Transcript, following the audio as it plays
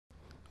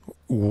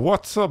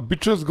What's up,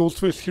 bitches?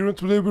 Ghostface here, and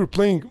today we're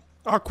playing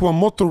Aqua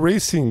Moto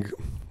Racing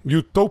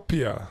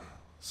Utopia.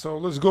 So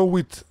let's go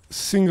with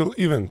single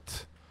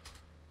event,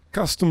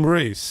 custom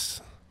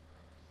race,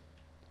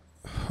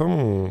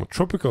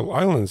 tropical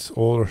islands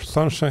or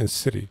Sunshine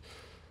City.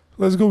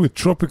 Let's go with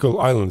tropical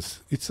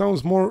islands. It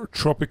sounds more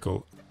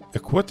tropical.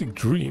 Aquatic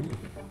dream.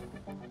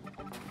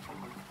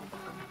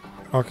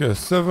 Okay,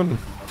 7.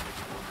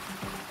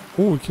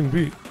 Oh, it can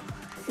be.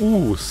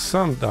 Ooh, not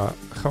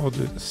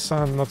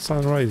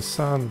sunrise,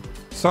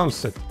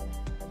 sunset.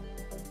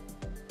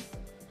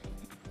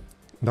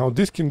 Now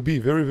this can be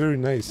very, very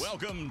nice.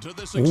 Welcome to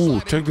this Ooh,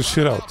 check this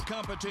shit out.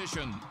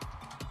 Competition.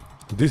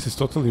 This is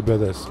totally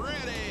badass.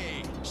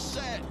 Ready,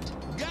 set,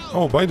 go.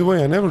 Oh, by the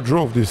way, I never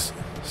drove this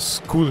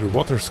scooter,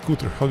 water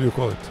scooter, how do you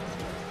call it?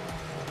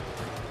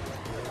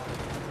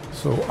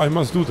 So I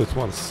must do that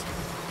once.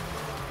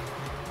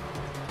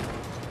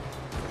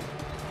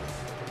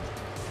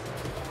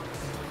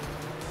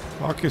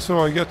 Okay, so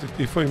I get it.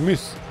 If I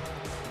miss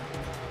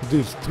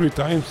these 3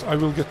 times, I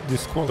will get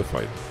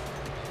disqualified.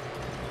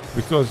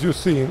 Because you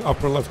see in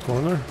upper left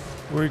corner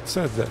where it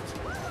said that.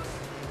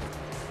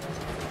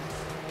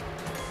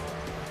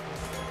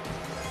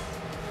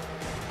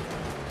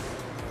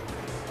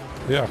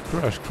 Yeah,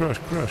 crash. That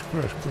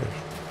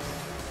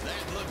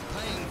looked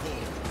painful.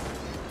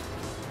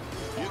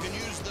 You can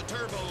use the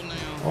turbo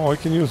now. Oh, I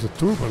can use the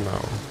turbo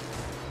now.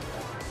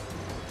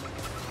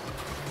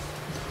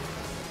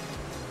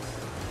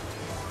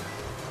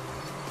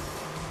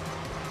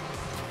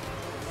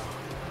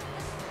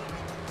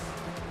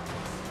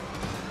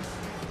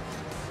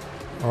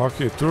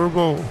 Okay,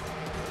 turbo.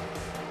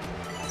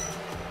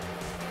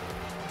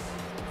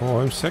 Oh,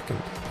 I'm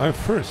second. I'm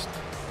first.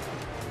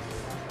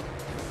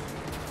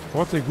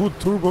 What a good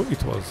turbo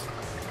it was.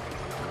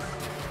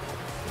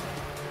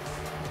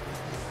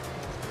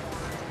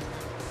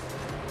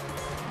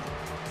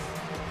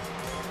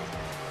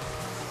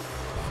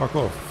 Fuck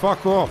off.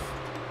 Fuck off.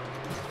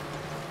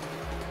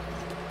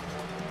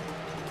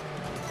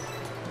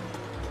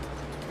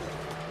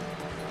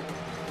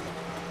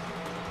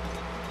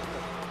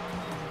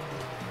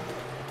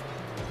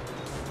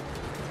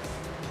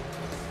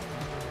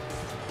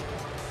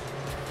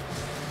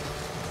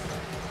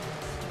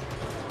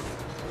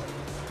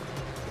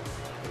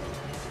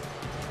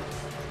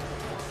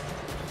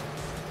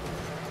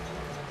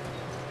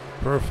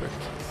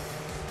 Perfect.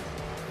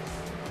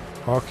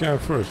 Okay, I'm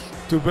first.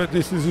 Too bad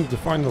this isn't the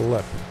final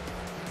lap.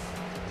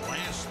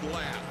 Last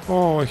lap.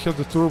 Oh, I had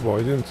the turbo,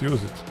 I didn't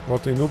use it.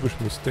 What a noobish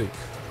mistake.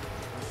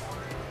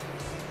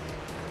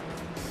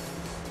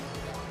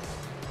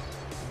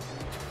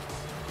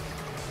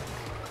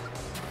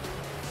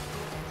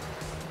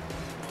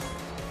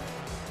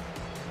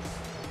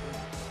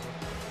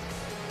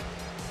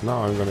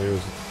 Now I'm gonna use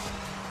it.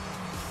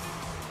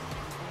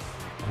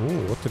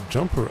 Oh, what a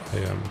jumper I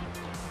am.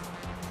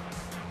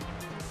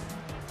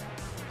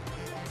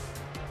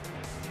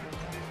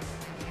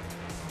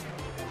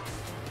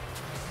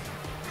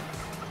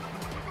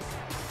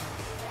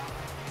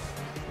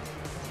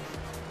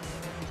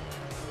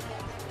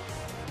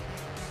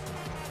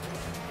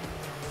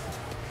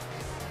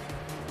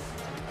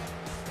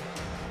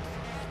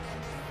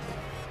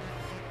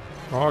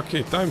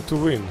 Okay, time to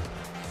win.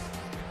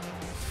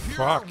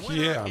 Fuck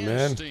yeah,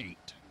 man.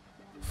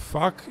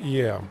 Fuck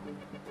yeah.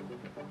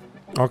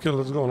 Okay,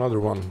 let's go another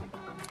one.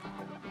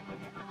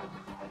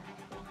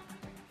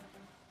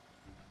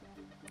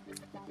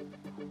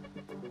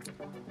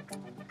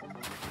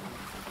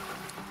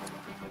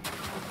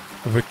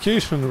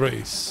 Vacation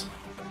race.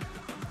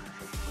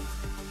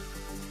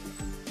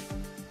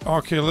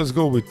 Okay, let's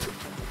go with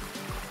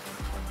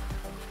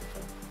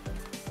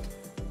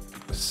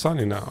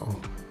sunny now.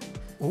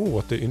 Oh,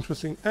 what an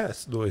interesting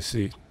ass do I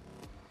see.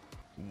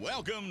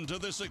 Welcome to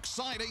this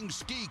exciting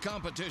ski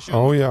competition.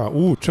 Oh yeah,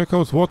 ooh, check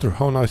out water,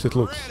 how nice it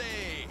looks.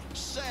 Ready,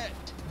 set,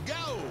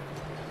 go.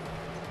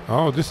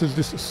 Oh, this is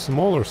this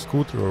smaller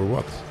scooter or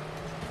what?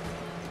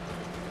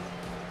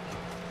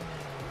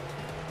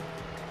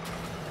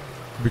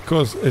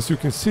 Because as you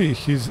can see,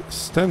 he's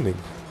standing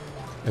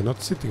and not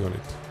sitting on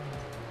it.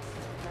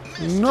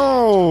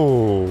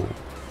 No!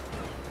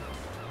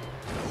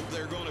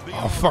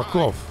 Oh, fuck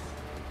off.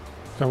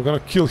 I'm gonna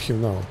kill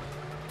him now.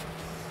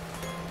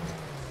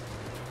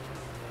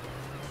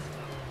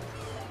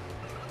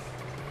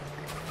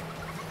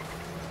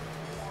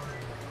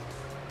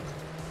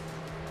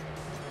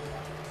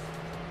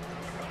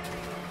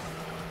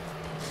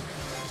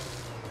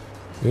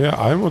 Yeah,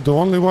 I'm the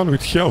only one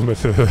with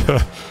helmet.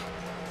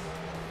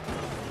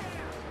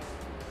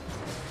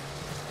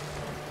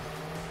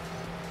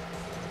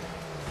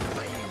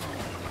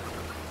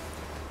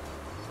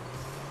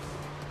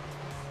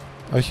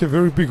 I have a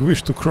very big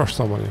wish to crush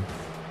somebody.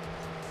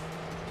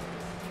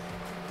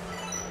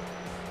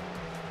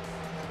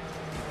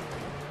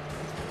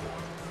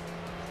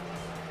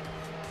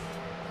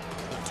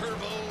 The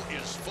turbo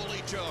is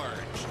fully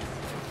charged.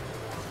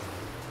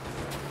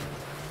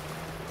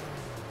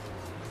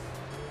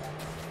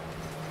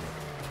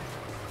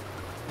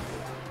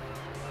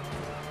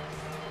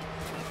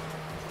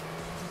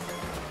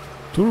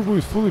 Turbo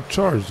is fully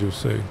charged, you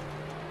say?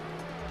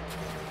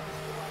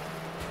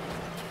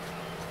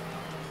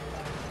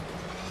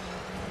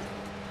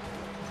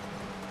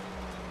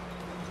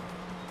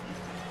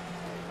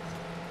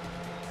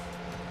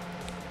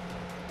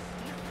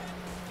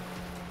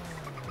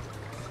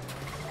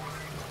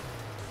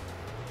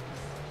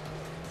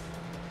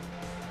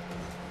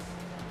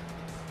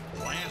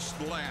 Last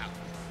lap.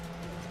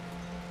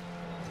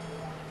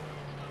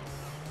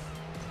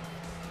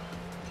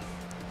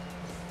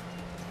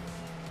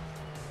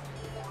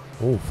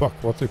 Oh fuck,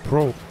 what a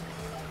pro.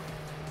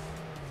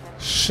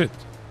 Shit.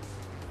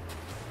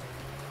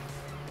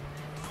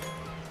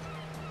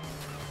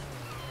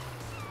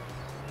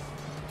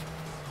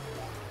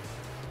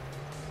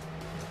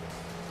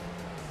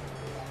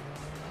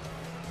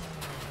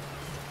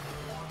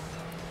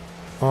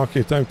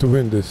 Okay, time to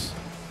win this.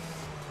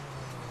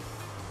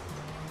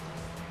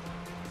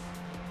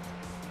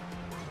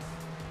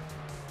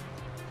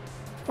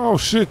 Oh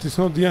shit, it's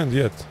not the end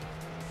yet.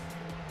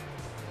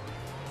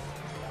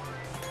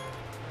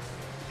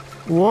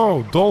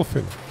 Whoa,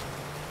 dolphin.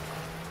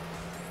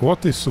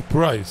 What a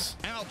surprise.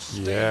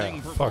 Outstanding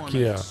Yeah, fuck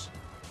yeah. performance.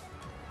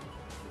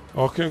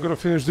 Okay, I'm gonna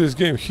finish this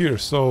game here,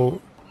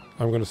 so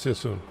I'm gonna see you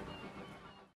soon.